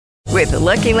With the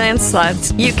Lucky Land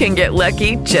Slots, you can get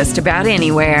lucky just about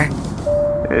anywhere.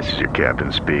 This is your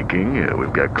captain speaking.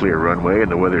 We've got clear runway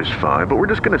and the weather's fine, but we're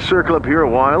just going to circle up here a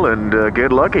while and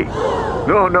get lucky.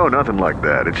 No, nothing like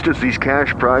that. It's just these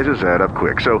cash prizes add up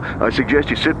quick. So I suggest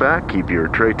you sit back, keep your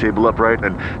tray table upright,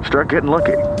 and start getting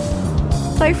lucky.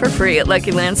 Play for free at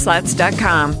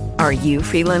LuckyLandSlots.com. Are you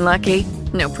feeling lucky?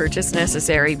 No purchase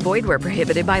necessary. Void where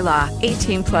prohibited by law.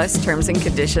 18+ terms and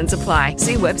conditions apply.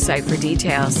 See website for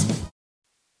details.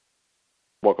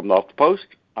 Welcome to Off the Post.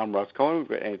 I'm Russ Cohen. We've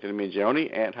got Anthony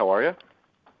Mingione. Ant, how are you?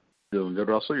 Doing good,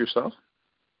 Russell. Yourself?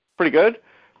 Pretty good.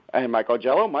 And Mike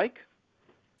Augello. Mike?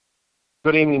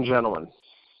 Good evening, gentlemen.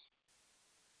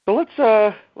 So let's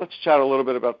chat a little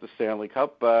bit about the Stanley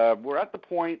Cup. We're at the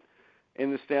point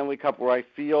in the Stanley Cup where I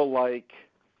feel like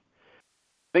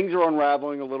things are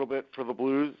unraveling a little bit for the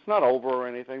Blues. It's not over or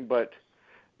anything, but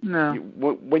no.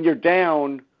 When you're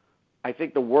down, I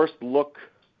think the worst look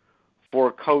for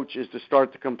a coach is to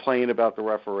start to complain about the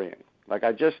refereeing. Like,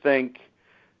 I just think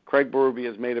Craig Berube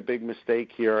has made a big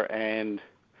mistake here, and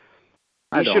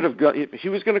if he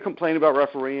was going to complain about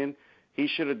refereeing, he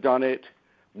should have done it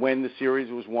when the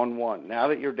series was 1-1. Now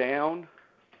that you're down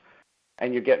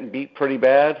and you're getting beat pretty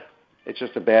bad, it's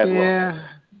just a bad look. Yeah,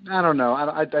 I don't know.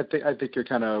 I think you're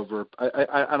kind of over.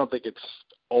 I don't think it's,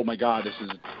 oh my God, this is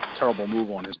a terrible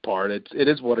move on his part. It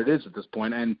is what it is at this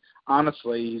point. And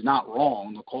honestly, he's not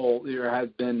wrong. The call, there has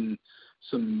been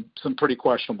some pretty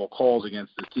questionable calls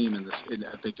against the team in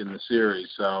the series.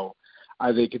 So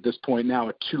I think at this point now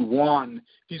at 2-1,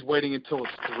 he's waiting until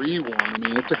it's 3-1. I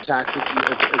mean, it's a tactic as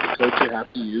a coach you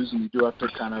have to use, and you do have to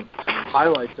kind of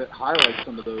highlight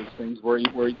some of those things where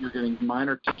you're getting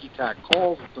minor ticky-tack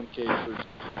calls in some cases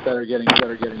that are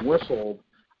getting whistled.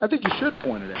 I think you should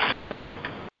point it out.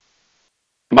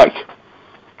 Mike?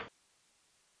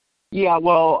 Yeah,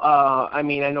 well, I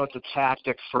mean, I know it's a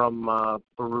tactic from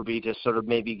Berube to sort of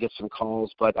maybe get some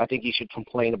calls, but I think he should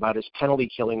complain about his penalty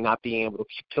killing, not being able to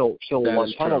kill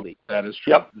one penalty. That is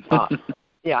true. Yep.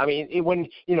 Yeah, I mean, when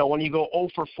you go 0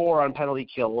 for 4 on penalty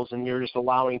kills and you're just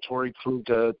allowing Torrey Krug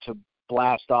to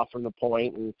blast off from the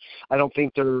point, and I don't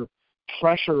think their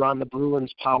pressure on the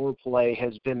Bruins power play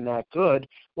has been that good.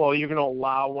 Well, you're going to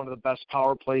allow one of the best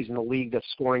power plays in the league that's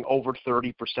scoring over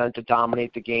 30% to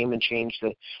dominate the game and change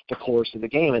the course of the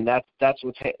game, and that's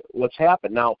what's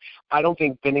happened. Now, I don't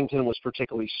think Binnington was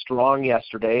particularly strong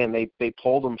yesterday, and they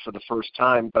pulled him for the first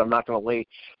time, but I'm not going to lay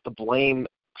the blame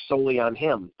solely on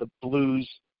him. The Blues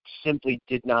simply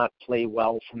did not play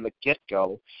well from the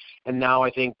get-go, and now I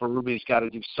think Berube's got to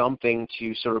do something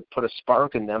to sort of put a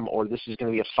spark in them, or this is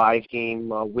going to be a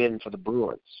 5-game win for the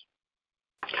Bruins.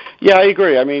 Yeah, I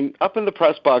agree. I mean, up in the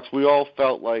press box, we all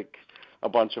felt like, a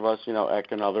bunch of us,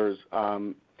 Eck and others,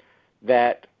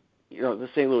 that, the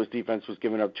St. Louis defense was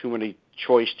giving up too many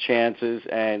choice chances,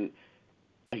 and,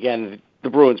 again, the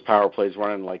Bruins power play is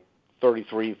running like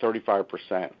 33,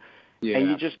 35%. Yeah.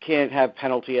 And you just can't have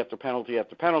penalty after penalty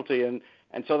after penalty, and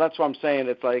so that's what I'm saying.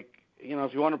 It's like,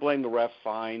 if you want to blame the ref,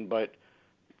 fine, but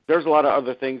there's a lot of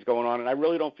other things going on, and I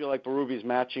really don't feel like Berube's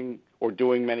matching or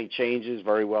doing many changes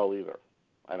very well either.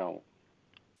 I don't.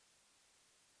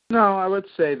 No, I would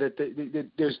say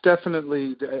that there's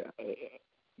definitely.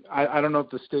 I don't know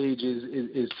if the stage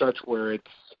is such where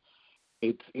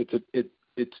it's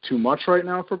too much right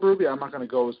now for Berube. I'm not going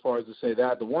to go as far as to say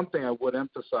that. The one thing I would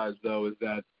emphasize, though, is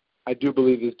that I do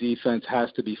believe his defense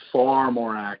has to be far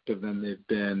more active than they've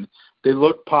been. They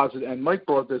look positive, and Mike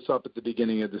brought this up at the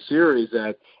beginning of the series,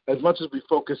 that as much as we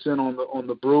focus in on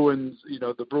the Bruins,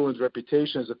 the Bruins'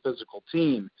 reputation as a physical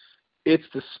team, it's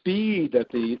the speed that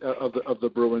of the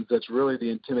Bruins that's really the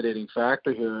intimidating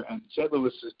factor here. And St.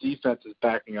 Louis's defense is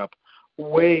backing up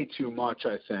way too much,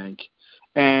 I think.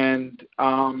 And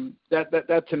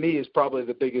that to me is probably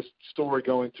the biggest story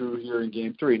going through here in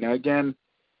Game 3. Now, again,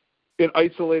 in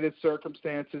isolated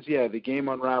circumstances, yeah, the game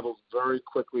unravels very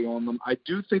quickly on them. I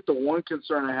do think the one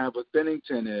concern I have with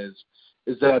Binnington is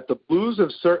that the Bruins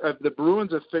have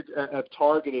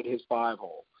targeted his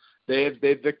 5-hole. They've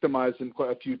victimized him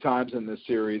quite a few times in this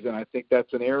series, and I think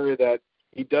that's an area that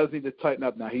he does need to tighten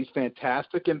up. Now, he's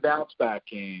fantastic in bounce-back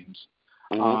games,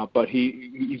 but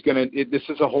he's going to – this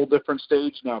is a whole different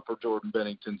stage now for Jordan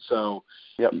Binnington. So,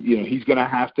 yep. He's going to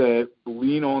have to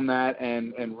lean on that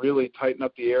and really tighten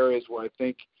up the areas where I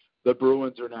think the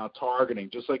Bruins are now targeting.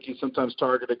 Just like you sometimes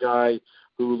target a guy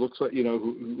who looks like,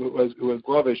 who has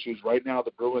glove issues. Right now,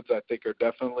 the Bruins, I think, are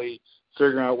definitely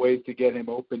figuring out ways to get him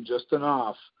open just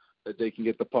enough that they can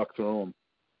get the puck through him.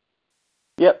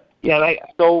 Yep. Yeah,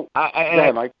 Go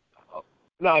ahead, Mike.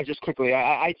 No, just quickly,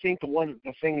 I think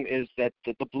the thing is that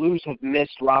the Blues have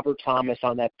missed Robert Thomas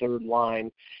on that third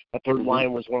line. That third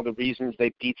line was one of the reasons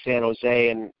they beat San Jose,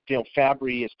 and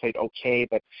Fabry has played okay,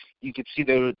 but you could see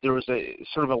there was a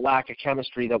sort of a lack of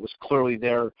chemistry that was clearly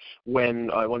there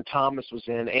when Thomas was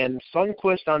in. And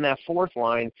Sundqvist on that fourth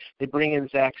line, they bring in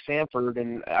Zach Sanford,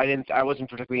 and I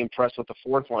wasn't particularly impressed with the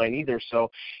fourth line either.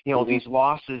 So these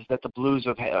losses that the Blues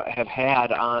have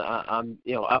had on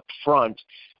up front,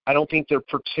 I don't think they're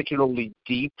particularly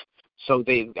deep. So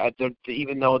they're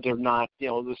even though they're not,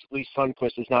 at least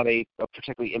Sundqvist is not a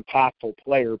particularly impactful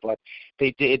player, but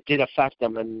it did affect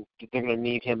them, and they're going to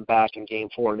need him back in Game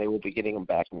 4, and they will be getting him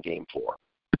back in Game 4.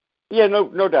 Yeah,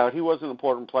 no doubt. He was an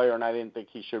important player, and I didn't think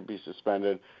he should be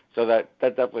suspended. So that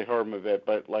definitely hurt him a bit.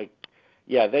 But like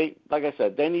I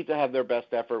said, they need to have their best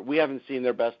effort. We haven't seen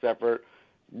their best effort.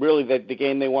 Really, the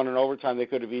game they won in overtime, they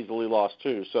could have easily lost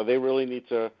too. So they really need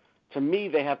to. To me,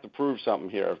 they have to prove something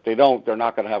here. If they don't, they're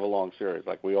not going to have a long series.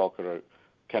 Like we all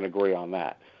can agree on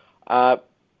that.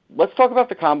 Let's talk about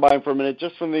the Combine for a minute,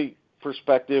 just from the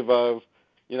perspective of,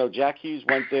 Jack Hughes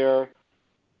went there,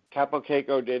 Capo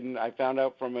Caco didn't. I found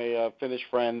out from a Finnish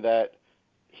friend that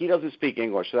he doesn't speak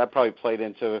English, so that probably played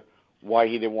into why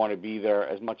he didn't want to be there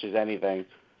as much as anything,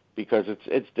 because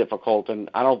it's difficult. And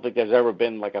I don't think there's ever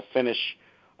been like a Finnish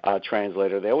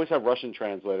translator. They always have Russian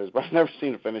translators, but I've never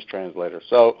seen a Finnish translator.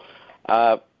 So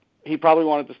he probably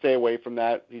wanted to stay away from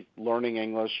that. He's learning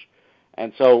English.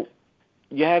 And so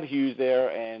you had Hughes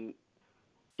there, and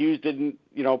Hughes didn't,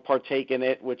 partake in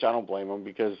it, which I don't blame him,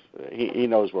 because he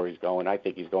knows where he's going. I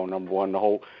think he's going number one. The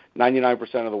whole 99%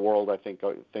 of the world, I think,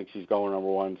 thinks he's going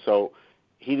number one. So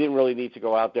he didn't really need to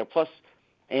go out there. Plus,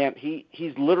 and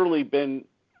he's literally been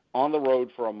on the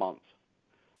road for a month.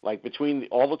 Like between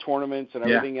all the tournaments and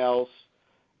everything else.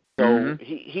 So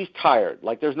he's tired.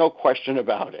 Like there's no question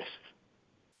about it.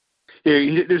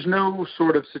 Yeah, there's no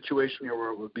sort of situation here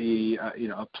where it would be,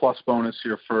 a plus bonus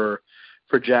here for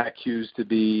Jack Hughes to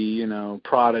be,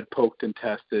 prodded, poked, and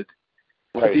tested.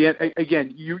 Right. At the end,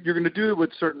 again, you're going to do it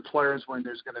with certain players when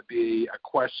there's going to be a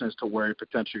question as to where you're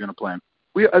potentially going to play him.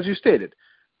 As you stated,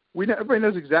 everybody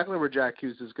knows exactly where Jack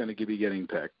Hughes is going to be getting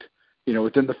picked.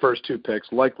 Within the first two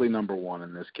picks, likely number one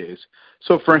in this case.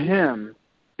 So for him,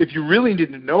 if you really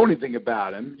didn't know anything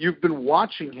about him, you've been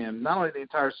watching him not only the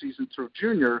entire season through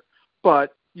junior,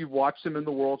 but you've watched him in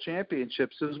the World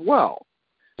Championships as well.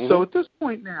 Mm-hmm. So at this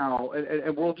point now,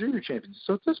 and World Junior Championships.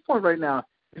 So at this point right now,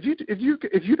 if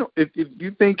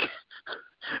you think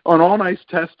on all nice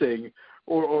testing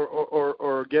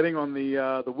or getting on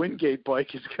the Wingate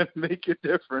bike is going to make a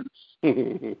difference.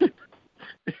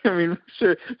 I mean,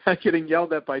 sure, getting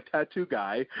yelled at by tattoo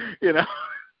guy, it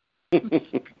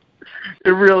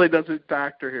really doesn't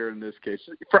factor here in this case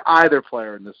for either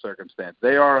player in this circumstance.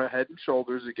 They are head and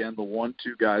shoulders, again, the 1-2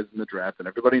 guys in the draft, and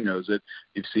everybody knows it.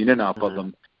 You've seen enough of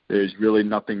them. There's really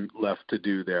nothing left to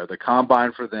do there. The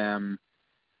Combine for them,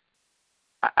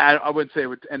 I would say,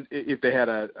 and if they had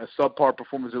a subpar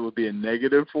performance, it would be a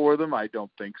negative for them. I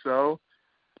don't think so,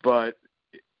 but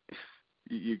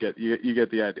you get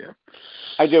the idea.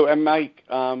 I do. And Mike,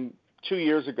 2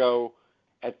 years ago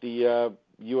at the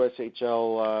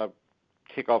USHL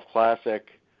Kickoff Classic,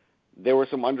 there were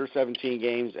some under 17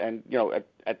 games, and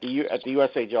at the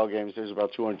USHL games, there's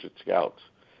about 200 scouts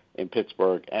in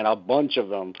Pittsburgh, and a bunch of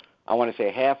them, I want to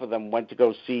say half of them, went to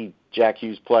go see Jack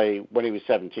Hughes play when he was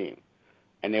 17,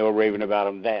 and they were raving about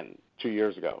him then 2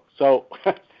 years ago. So,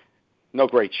 no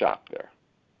great shock there.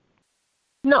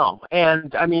 No,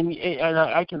 and I mean, and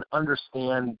I can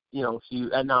understand, if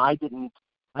you, and I didn't,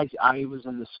 I was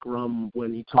in the scrum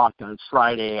when he talked on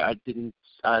Friday. I didn't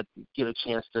get a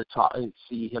chance to talk and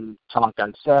see him talk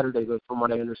on Saturday, but from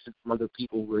what I understood from other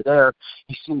people who were there,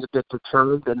 he seemed a bit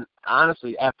perturbed. And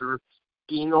honestly, after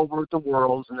being over at the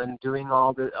Worlds and then doing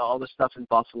all the stuff in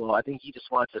Buffalo, I think he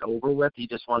just wants it over with. He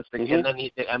just wants to, and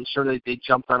then I'm sure they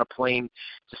jumped on a plane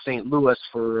to St. Louis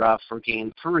for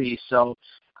Game 3. So.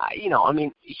 I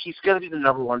mean, he's going to be the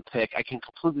number one pick. I can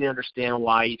completely understand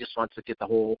why he just wants to get the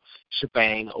whole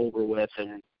shebang over with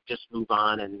and just move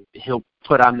on, and he'll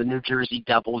put on the New Jersey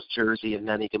Devils jersey, and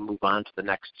then he can move on to the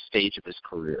next stage of his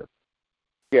career.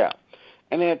 Yeah.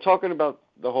 And then talking about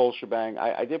the whole shebang,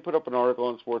 I did put up an article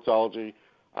in Sportsology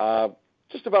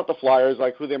just about the Flyers,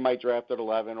 like who they might draft at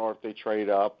 11 or if they trade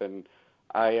up. And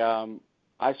I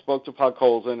spoke to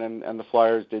Podkolzin, and the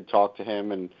Flyers did talk to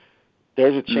him, and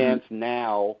there's a chance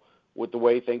now, with the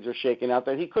way things are shaking out,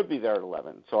 that he could be there at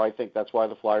 11. So I think that's why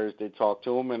the Flyers did talk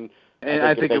to him, and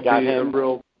I think it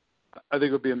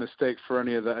would be a mistake for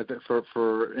any of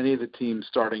the teams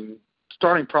starting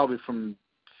probably from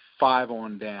 5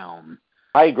 on down.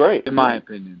 I agree. In my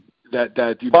opinion,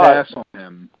 that you pass on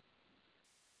him.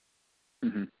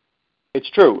 Mm-hmm. It's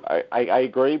true. I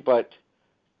agree, but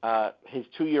his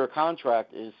 2-year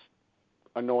contract is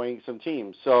annoying some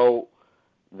teams. So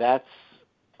that's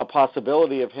a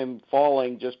possibility of him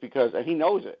falling just because, and he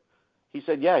knows it. He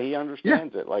said, he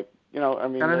understands it. Like, I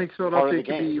mean, and I think Philadelphia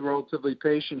can be relatively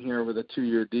patient here with a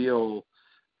 2-year deal.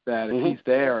 That if he's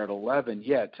there at 11,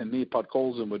 to me,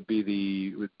 Podkolzin would be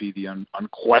the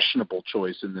unquestionable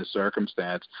choice in this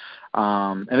circumstance.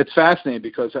 And it's fascinating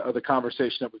because of the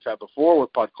conversation that we've had before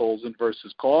with Podkolzin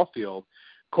versus Caulfield.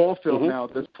 Caulfield now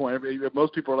at this point,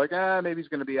 most people are like, maybe he's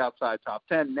going to be outside top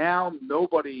 10. Now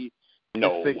nobody is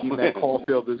thinking that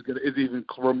Caulfield is even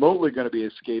remotely going to be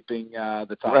escaping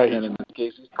the top 10 in this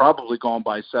case. He's probably gone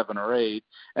by 7 or 8.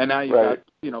 And now you've got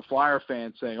Flyer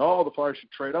fans saying, the Flyers should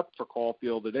trade up for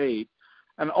Caulfield at 8.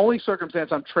 And the only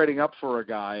circumstance I'm trading up for a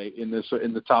guy in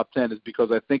the top 10 is because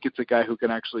I think it's a guy who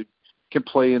can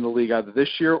play in the league either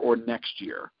this year or next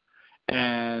year.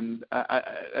 And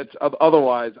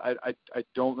otherwise, I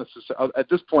don't necessarily at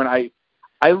this point.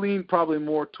 I lean probably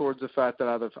more towards the fact that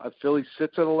either Philly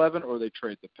sits at 11 or they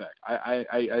trade the pick. I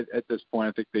at this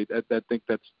point, I think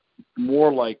that's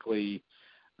more likely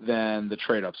than the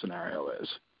trade-up scenario is.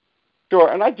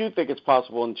 Sure, and I do think it's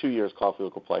possible in 2 years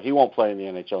Caulfield will play. He won't play in the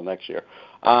NHL next year,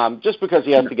 just because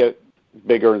he has to get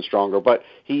bigger and stronger. But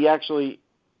he actually,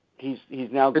 he's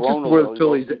now grown a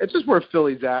little. It's just where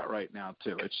Philly's at right now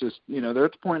too. It's just they're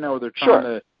at the point now where they're trying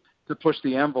to push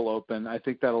the envelope, and I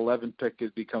think that 11 pick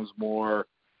becomes more.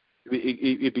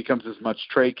 It becomes as much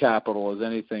trade capital as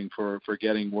anything for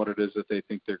getting what it is that they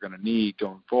think they're going to need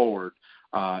going forward,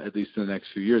 at least in the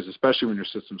next few years, especially when your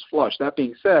system's flush. That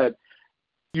being said,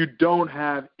 you don't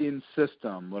have in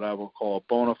system what I will call a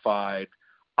bona fide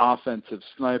offensive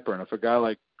sniper, and if a guy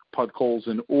like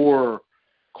Podkolzin or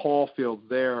Caulfield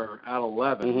there at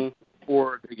 11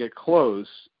 or to get close,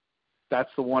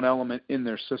 that's the one element in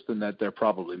their system that they're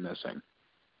probably missing.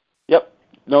 Yep,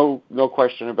 no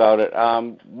question about it.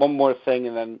 One more thing,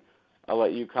 and then I'll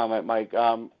let you comment, Mike.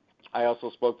 I also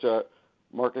spoke to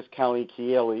Marcus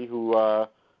County-Kieli, who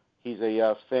he's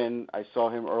a Finn. I saw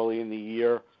him early in the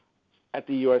year at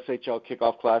the USHL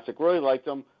Kickoff Classic. Really liked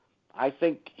him. I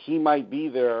think he might be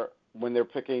there when they're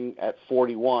picking at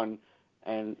 41,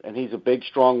 and he's a big,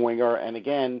 strong winger. And,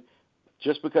 again,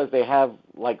 just because they have,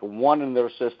 one in their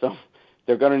system,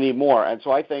 they're going to need more. And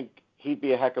so I think he'd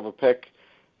be a heck of a pick.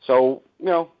 So,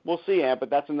 we'll see, Ant, but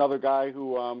that's another guy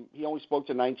who he only spoke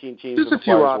to 19 teams. There's a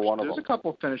few options. There's a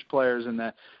couple of Finnish players in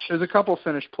that. There's a couple of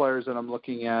Finnish players that I'm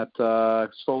looking at.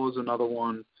 Sola's another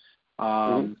one.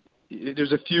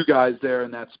 There's a few guys there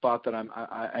in that spot that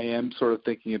I am sort of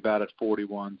thinking about at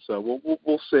 41. So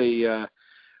we'll see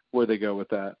where they go with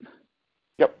that.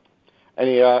 Yep.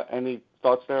 Any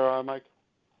thoughts there, Mike?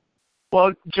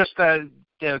 Well, just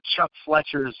Chuck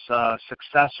Fletcher's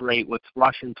success rate with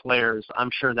Russian players,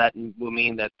 I'm sure that will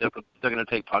mean that they're going to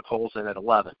take Podkolzin at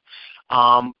 11.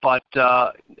 But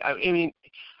I mean,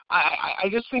 I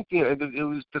just think it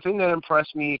was the thing that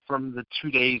impressed me from the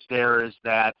 2 days there is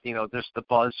that there's the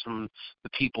buzz from the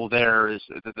people there is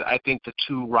that I think the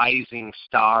two rising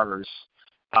stars.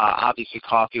 Obviously,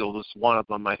 Caulfield was one of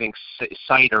them. I think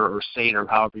Sater,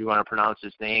 however you want to pronounce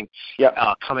his name,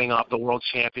 coming off the World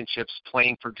Championships,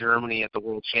 playing for Germany at the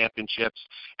World Championships,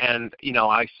 and he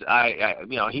was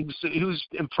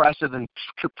impressive and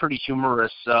pretty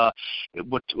humorous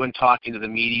when talking to the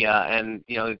media, and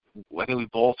I think we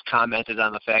both commented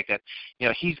on the fact that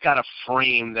he's got a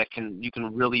frame that you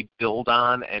can really build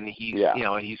on, and he's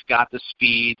got the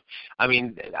speed. I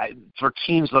mean, for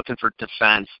teams looking for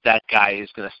defense, that guy is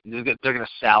they're going to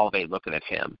salivate looking at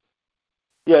him.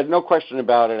 Yeah, no question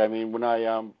about it. I mean,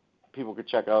 when people could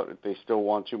check out if they still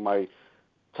want to my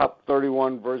top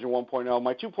 31 version 1.0.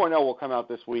 My 2.0 will come out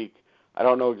this week. I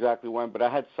don't know exactly when, but I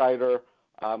had Sider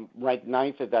ranked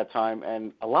 9th at that time,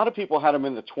 and a lot of people had him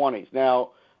in the 20s.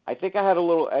 Now, I think I had a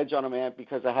little edge on him, Ant,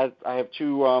 because I have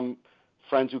two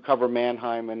friends who cover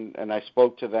Mannheim, and I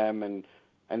spoke to them,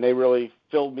 and they really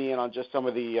filled me in on just some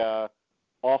of the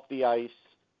off the ice,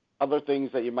 other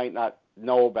things that you might not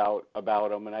know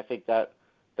about him, and I think that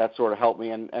sort of helped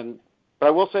me. But I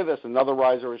will say this, another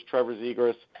riser is Trevor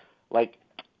Zegras.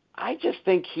 I just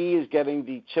think he is getting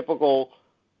the typical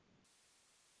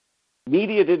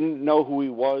media didn't know who he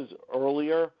was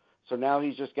earlier, so now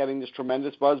he's just getting this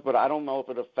tremendous buzz, but I don't know if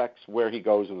it affects where he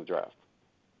goes in the draft.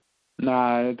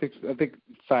 Nah, I think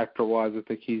factor-wise, I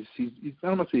think he's I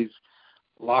don't know if he's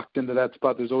locked into that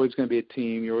spot. There's always going to be a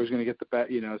team. You're always going to get the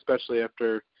bet, especially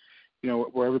after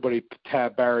where everybody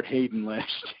tabbed Barrett Hayden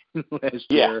last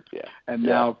year, and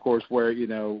now of course where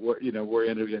we're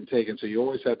ended up getting taken. So you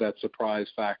always have that surprise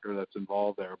factor that's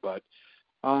involved there. But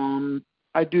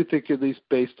I do think, at least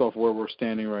based off where we're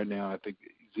standing right now, I think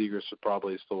Zegras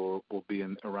probably still will be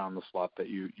in around the slot that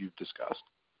you've discussed.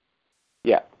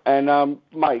 Yeah, and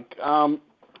Mike,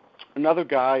 another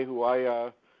guy who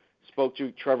I spoke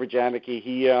to, Trevor Janicki,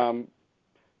 he a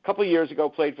couple of years ago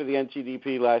played for the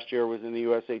NTDP. Last year was in the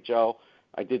USHL.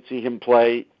 I did see him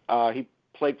play. He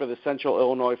played for the Central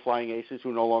Illinois Flying Aces,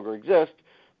 who no longer exist,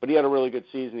 but he had a really good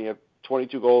season. He had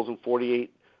 22 goals and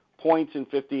 48 points in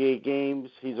 58 games.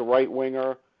 He's a right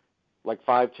winger, like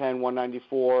 5'10",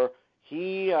 194.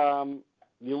 He,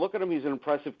 you look at him, he's an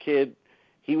impressive kid.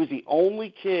 He was the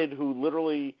only kid who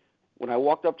literally, when I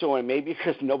walked up to him, maybe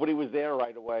because nobody was there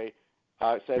right away,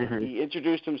 said he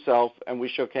introduced himself and we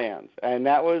shook hands. And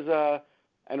that was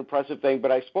an impressive thing.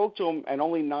 But I spoke to him, and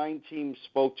only 9 teams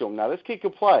spoke to him. Now, this kid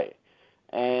could play.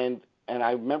 And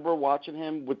I remember watching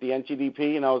him with the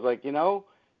NTDP, and I was like,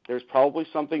 there's probably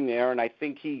something there. And I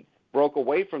think he broke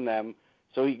away from them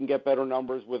so he can get better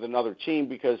numbers with another team,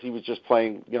 because he was just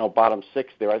playing, bottom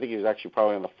 6 there. I think he was actually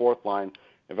probably on the 4th line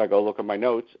if I go look at my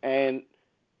notes. And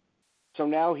so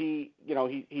now he's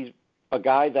a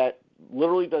guy that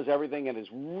literally does everything and is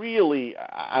really,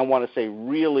 I want to say,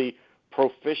 really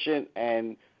proficient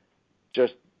and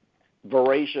just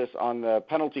voracious on the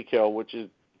penalty kill, which is,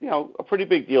 a pretty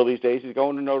big deal these days. He's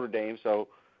going to Notre Dame, so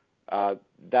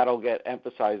that'll get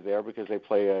emphasized there because they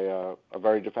play a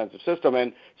very defensive system.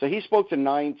 And so he spoke to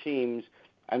 9 teams,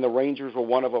 and the Rangers were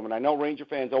one of them. And I know Ranger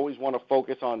fans always want to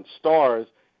focus on stars,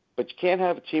 but you can't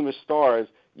have a team of stars.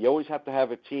 You always have to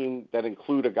have a team that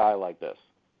include a guy like this.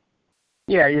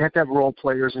 Yeah, you have to have role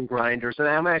players and grinders, and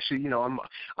I'm actually,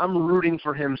 I'm rooting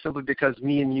for him simply because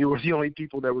me and you were the only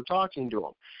people that were talking to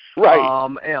him. Right.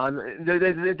 And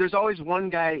there's always one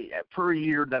guy per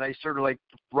year that I sort of like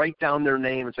write down their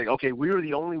name and say, okay, we were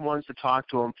the only ones to talk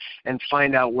to him and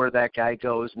find out where that guy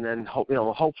goes, and then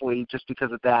hopefully just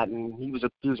because of that, and he was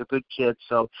a good kid,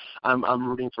 so I'm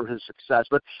rooting for his success.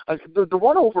 But the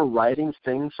one overriding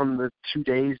thing from the 2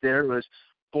 days there was,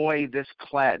 boy, this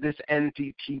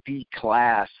NTDP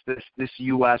class, this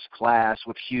U.S. class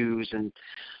with Hughes and,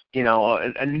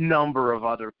 a number of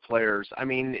other players. I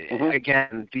mean,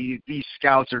 again, these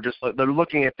scouts are they're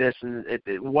looking at this, and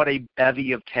what a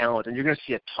bevy of talent, and you're going to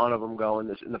see a ton of them go in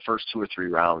the first 2 or 3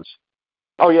 rounds.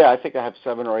 Oh, yeah, I think I have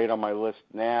 7 or 8 on my list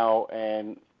now,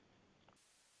 and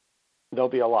there'll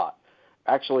be a lot.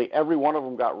 Actually, every one of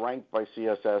them got ranked by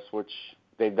CSS, which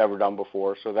they've never done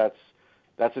before, so that's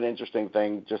an interesting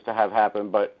thing just to have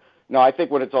happen. But, no, I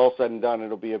think when it's all said and done,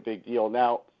 it'll be a big deal.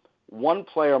 Now, one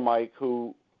player, Mike,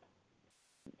 who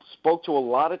spoke to a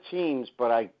lot of teams,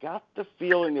 but I got the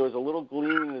feeling there was a little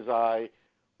gleam in his eye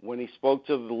when he spoke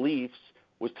to the Leafs,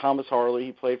 was Thomas Harley.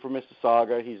 He played for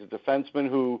Mississauga. He's a defenseman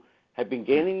who had been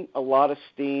gaining a lot of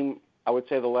steam, I would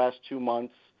say, the last 2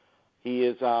 months.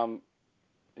 He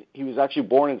was actually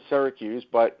born in Syracuse,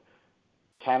 but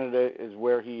Canada is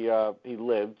where he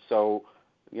lived, so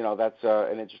that's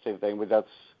an interesting thing, but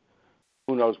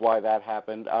who knows why that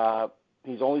happened.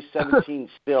 He's only 17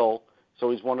 still, so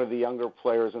he's one of the younger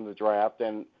players in the draft,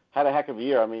 and had a heck of a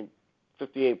year. I mean,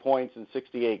 58 points in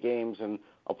 68 games and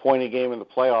a point a game in the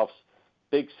playoffs.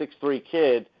 Big 6'3"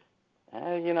 kid.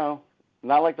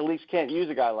 Not like the Leafs can't use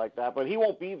a guy like that, but he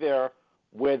won't be there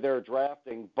where they're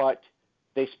drafting, but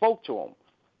they spoke to him.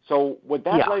 So what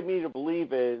that led me to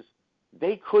believe is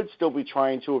they could still be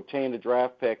trying to obtain a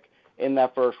draft pick in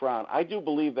that first round. I do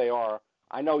believe they are.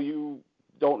 I know you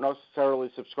don't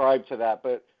necessarily subscribe to that,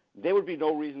 but there would be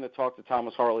no reason to talk to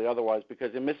Thomas Harley otherwise,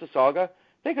 because in Mississauga,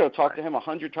 they could have talked to him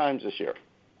 100 times this year.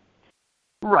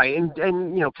 Right, and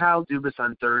Kyle Dubas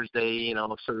on Thursday,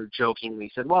 sort of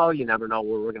jokingly said, well, you never know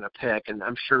where we're going to pick, and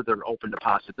I'm sure they're open to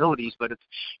possibilities, but it's,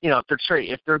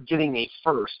 if they're getting a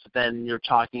first, then you're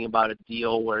talking about a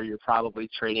deal where you're probably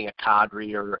trading a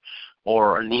Kadri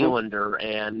or a Nylander,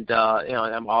 and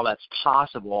all that's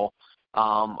possible.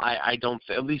 I don't,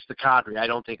 at least the Kadri, I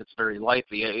don't think it's very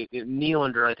likely.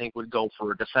 Nylander, I think, would go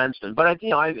for a defenseman. But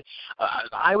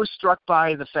I was struck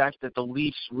by the fact that the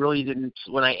Leafs really didn't.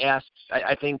 When I asked,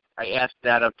 I think I asked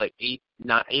that of like 8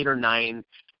 or 9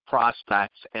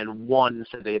 prospects, and one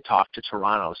said they had talked to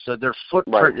Toronto. So their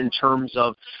footprint in terms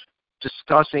of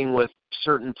discussing with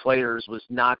certain players was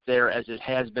not there as it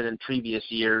has been in previous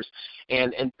years,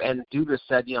 and Dubas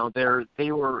said he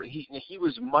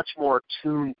was much more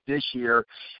tuned this year,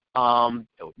 a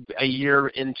year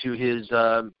into his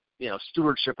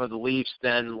stewardship of the Leafs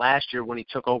than last year when he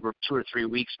took over 2 or 3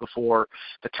 weeks before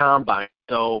the combine.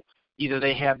 So either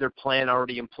they have their plan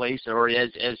already in place, or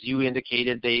as you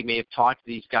indicated, they may have talked to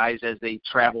these guys as they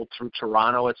traveled through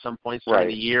Toronto at some points during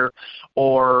the year,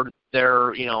 or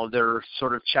they're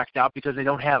sort of checked out because they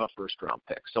don't have a first-round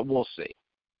pick. So we'll see.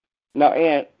 Now,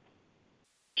 and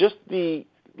just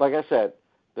like I said,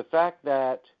 the fact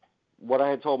that what I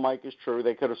had told Mike is true,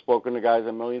 they could have spoken to guys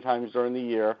a million times during the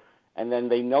year, and then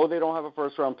they know they don't have a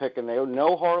first-round pick, and they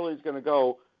know Harley's going to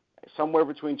go somewhere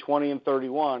between 20 and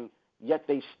 31, yet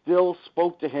they still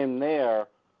spoke to him there,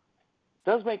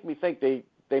 does make me think they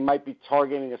might be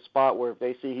targeting a spot where if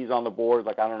they see he's on the board,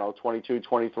 like, I don't know, 22,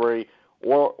 23,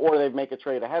 or they make a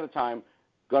trade ahead of time,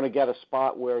 going to get a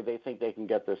spot where they think they can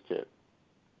get this kid.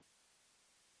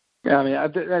 Yeah, I mean,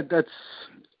 that's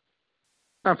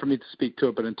not for me to speak to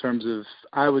it, but in terms of,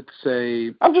 I would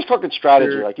say, I'm just talking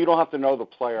strategy. Like, you don't have to know the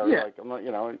player. Yeah. Like, I'm not,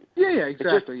 you know. Yeah,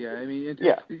 exactly. I mean,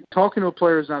 talking to a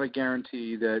player is not a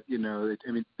guarantee that it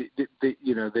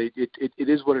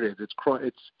is what it is. It's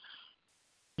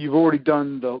you've already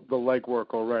done the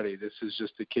legwork already. This is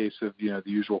just a case of the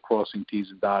usual crossing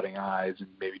T's and dotting I's, and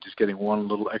maybe just getting one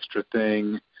little extra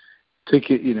thing to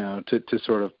get to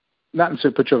sort of not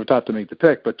necessarily put you over top to make the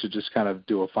pick, but to just kind of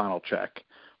do a final check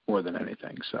more than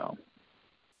anything. So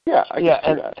yeah, I can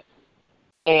see that.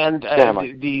 And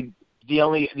the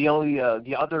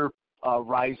other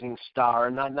rising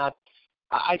star, not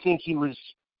I think he was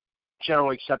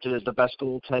generally accepted as the best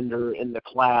goaltender in the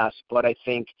class, but I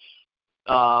think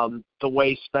the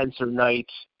way Spencer Knight,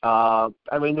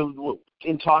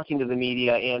 in talking to the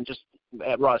media and just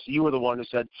Russ, you were the one who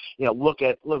said, look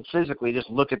physically, just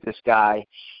look at this guy.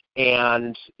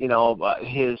 And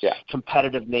his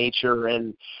competitive nature,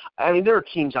 and I mean there are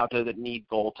teams out there that need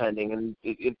goaltending, and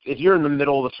if you're in the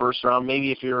middle of the first round,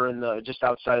 maybe if you're in the just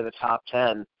outside of the top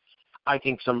 10, I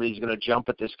think somebody's going to jump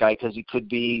at this guy because he could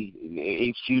be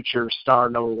a future star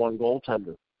number one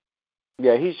goaltender.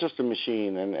 Yeah, he's just a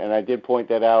machine, and I did point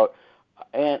that out.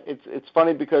 And it's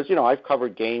funny because I've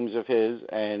covered games of his,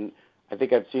 and I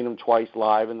think I've seen him twice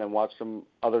live, and then watched him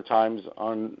other times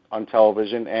on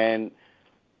television, and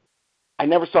I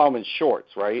never saw him in shorts,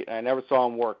 right? And I never saw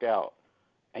him work out.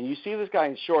 And you see this guy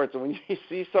in shorts, and when you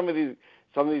see some of these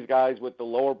guys with the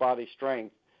lower body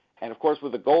strength, and of course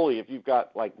with a goalie, if you've got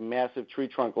like massive tree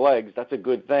trunk legs, that's a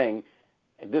good thing.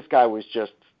 And this guy was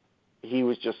just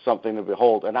something to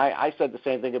behold. And I said the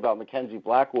same thing about Mackenzie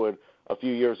Blackwood a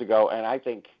few years ago, and I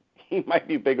think he might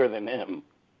be bigger than him.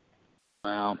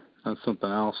 Wow, that's something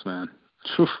else, man.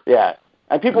 Yeah,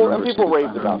 and people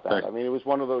raved about that. I mean, it was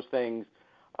one of those things.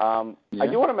 I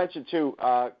do want to mention, too,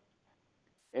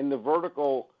 in the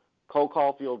vertical, Cole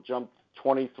Caulfield jumped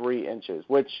 23 inches,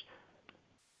 which,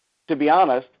 to be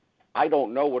honest, I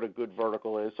don't know what a good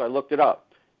vertical is, so I looked it up.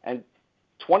 And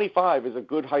 25 is a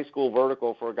good high school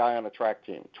vertical for a guy on a track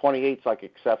team. 28 is, like,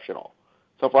 exceptional.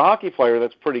 So for a hockey player,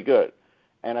 that's pretty good.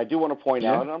 And I do want to point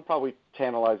out, and I'm probably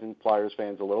tantalizing Flyers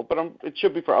fans a little, but it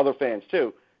should be for other fans,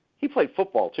 too. He played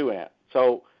football, too, Ant.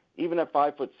 So even at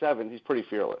 5'7", he's pretty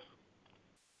fearless.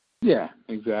 Yeah,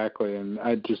 exactly. And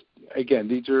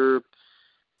these are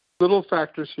little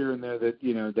factors here and there that,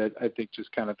 that I think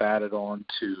just kind of added on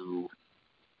to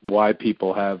why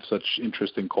people have such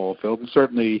interest in Caulfield. And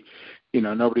certainly,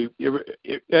 nobody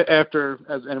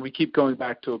and we keep going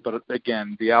back to it, but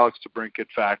again, the Alex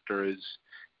DeBrincat factor is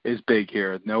big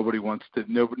here. No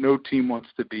team wants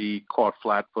to be caught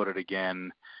flat-footed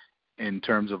again in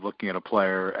terms of looking at a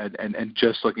player and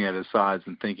just looking at his size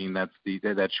and thinking that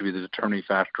should be the determining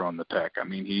factor on the pick. I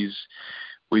mean,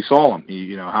 we saw him.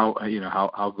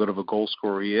 How good of a goal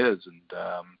scorer he is, and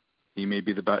he may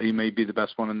be the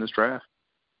best one in this draft.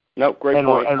 No, great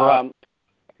point.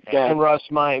 And Russ,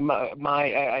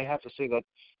 I have to say that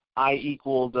I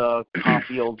equaled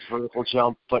Caulfield's vertical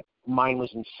jump, but mine was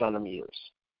in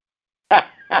centimeters.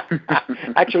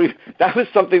 Actually, that was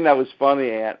something that was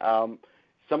funny, Ant.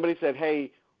 Somebody said,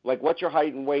 hey, like, what's your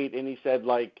height and weight? And he said,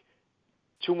 like,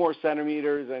 2 more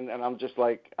centimeters. And I'm just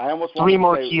like, I almost wanted 3 to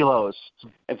more say, kilos.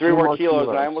 And 3 more kilos.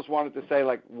 And I almost wanted to say,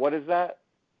 like, what is that?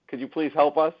 Could you please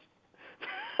help us?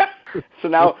 So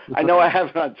now I know I have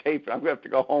it on tape. I'm going to have to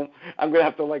go home. I'm going to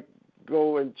have to, like,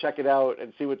 go and check it out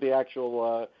and see what the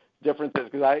actual difference is.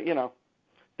 Because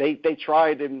they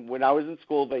tried, and when I was in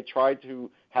school, they tried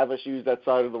to have us use that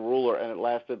side of the ruler, and it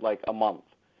lasted, like, a month.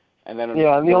 And then and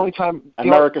the only time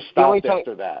America stopped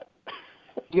after that.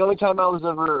 The only time I was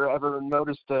ever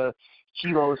noticed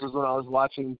kilos was when I was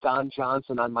watching Don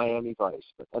Johnson on Miami Vice.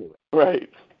 But anyway, right.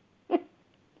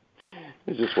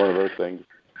 It's just one of those things.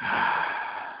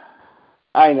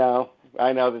 I know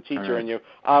the teacher in you.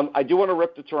 I do want to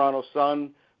rip the Toronto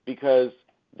Sun because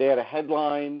they had a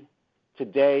headline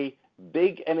today.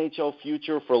 big NHL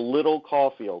future for Little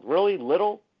Caulfield. Really?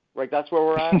 Little? Like, that's where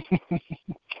we're at?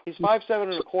 He's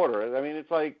 5'7.25". I mean,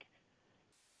 it's like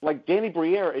Danny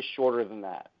Briere is shorter than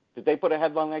that. Did they put a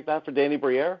headline like that for Danny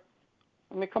Briere?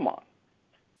 I mean, come on.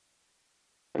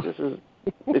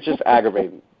 It's just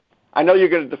aggravating. I know you're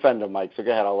going to defend him, Mike, so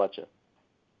go ahead. I'll let you.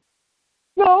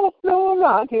 No, I'm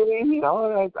not. I mean, you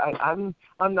know,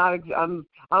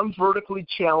 I'm vertically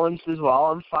challenged as well.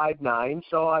 I'm 5'9",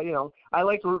 so I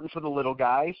like rooting for the little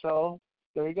guy. So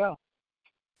there you go.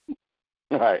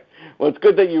 All right. Well, it's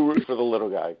good that you root for the little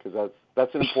guy because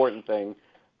that's an important thing.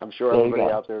 I'm sure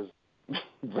everybody out there is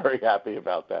very happy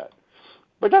about that.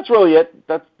 But that's really it.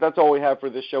 That's all we have for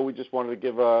this show. We just wanted to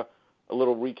give a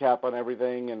little recap on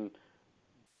everything and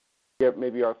get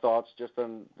maybe our thoughts just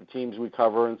on the teams we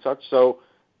cover and such. So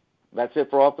that's it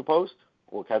for Off the Post.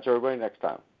 We'll catch everybody next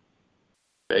time.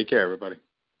 Take care, everybody.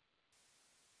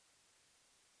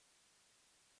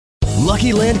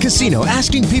 Lucky Land Casino,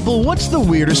 asking people, what's the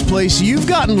weirdest place you've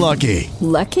gotten lucky?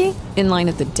 Lucky? In line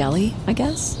at the deli, I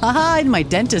guess? Aha, in my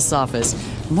dentist's office.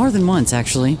 More than once,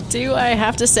 actually. Do I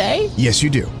have to say? Yes, you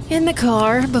do. In the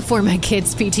car before my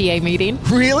kids' PTA meeting.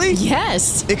 Really?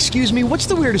 Yes. Excuse me, what's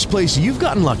the weirdest place you've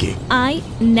gotten lucky? I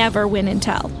never win and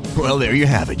tell. Well, there you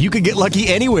have it. You can get lucky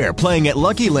anywhere, playing at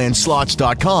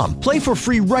LuckyLandSlots.com. Play for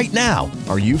free right now.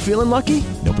 Are you feeling lucky?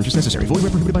 No purchase necessary. Void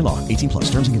where prohibited by law. 18+.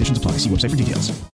 Terms and conditions apply. See website for details.